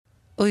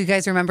Oh, you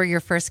guys remember your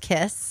first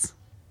kiss?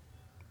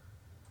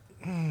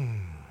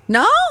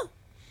 No?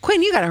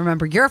 Quinn, you got to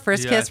remember your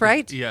first kiss,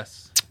 right?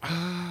 Yes.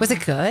 Was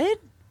it good?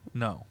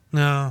 No.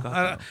 No.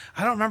 I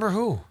don't remember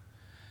who.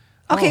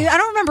 Okay, I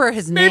don't remember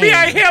his name. Maybe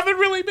I haven't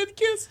really been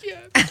kissed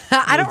yet.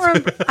 I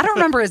don't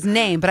remember his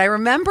name, but I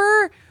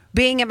remember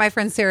being at my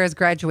friend Sarah's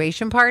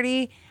graduation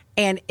party,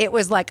 and it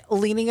was like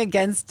leaning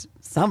against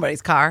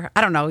somebody's car.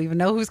 I don't even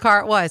know whose car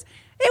it was.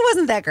 It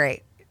wasn't that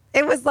great.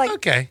 It was like,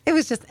 okay. It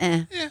was just,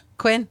 Yeah.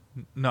 Quinn?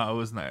 No, it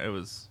was not. It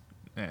was,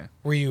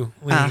 Were you?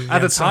 At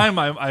the time,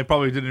 I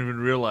probably didn't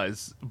even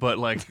realize, but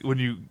like when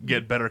you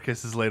get better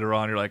kisses later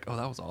on, you're like, oh,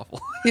 that was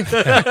awful.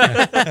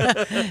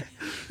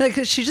 Like,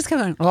 she just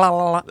kept going, la,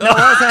 la, la. No, it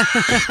wasn't.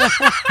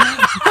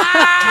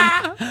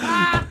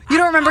 You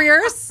don't remember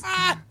yours?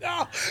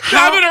 No.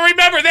 I'm going to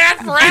remember that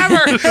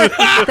forever.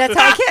 That's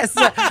how I kiss.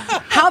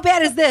 How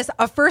bad is this?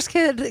 A first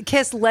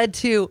kiss led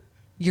to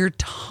your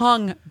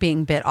tongue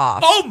being bit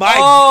off. Oh, my.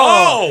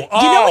 Oh.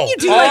 You know when you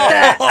do like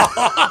that?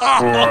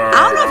 I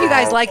don't know if you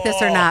guys like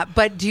this or not,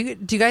 but do you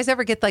guys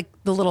ever get like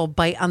the little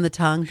bite on the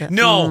tongue?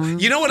 No.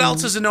 You know what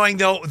else is annoying,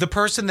 though? The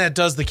person that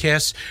does the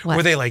kiss,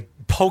 where they like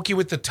poke you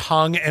with the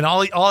tongue, and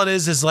all it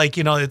is like,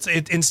 it's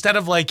instead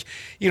of like,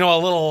 a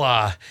little...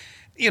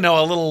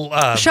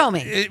 Show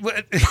me.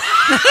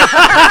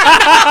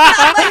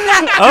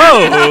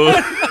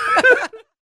 Oh.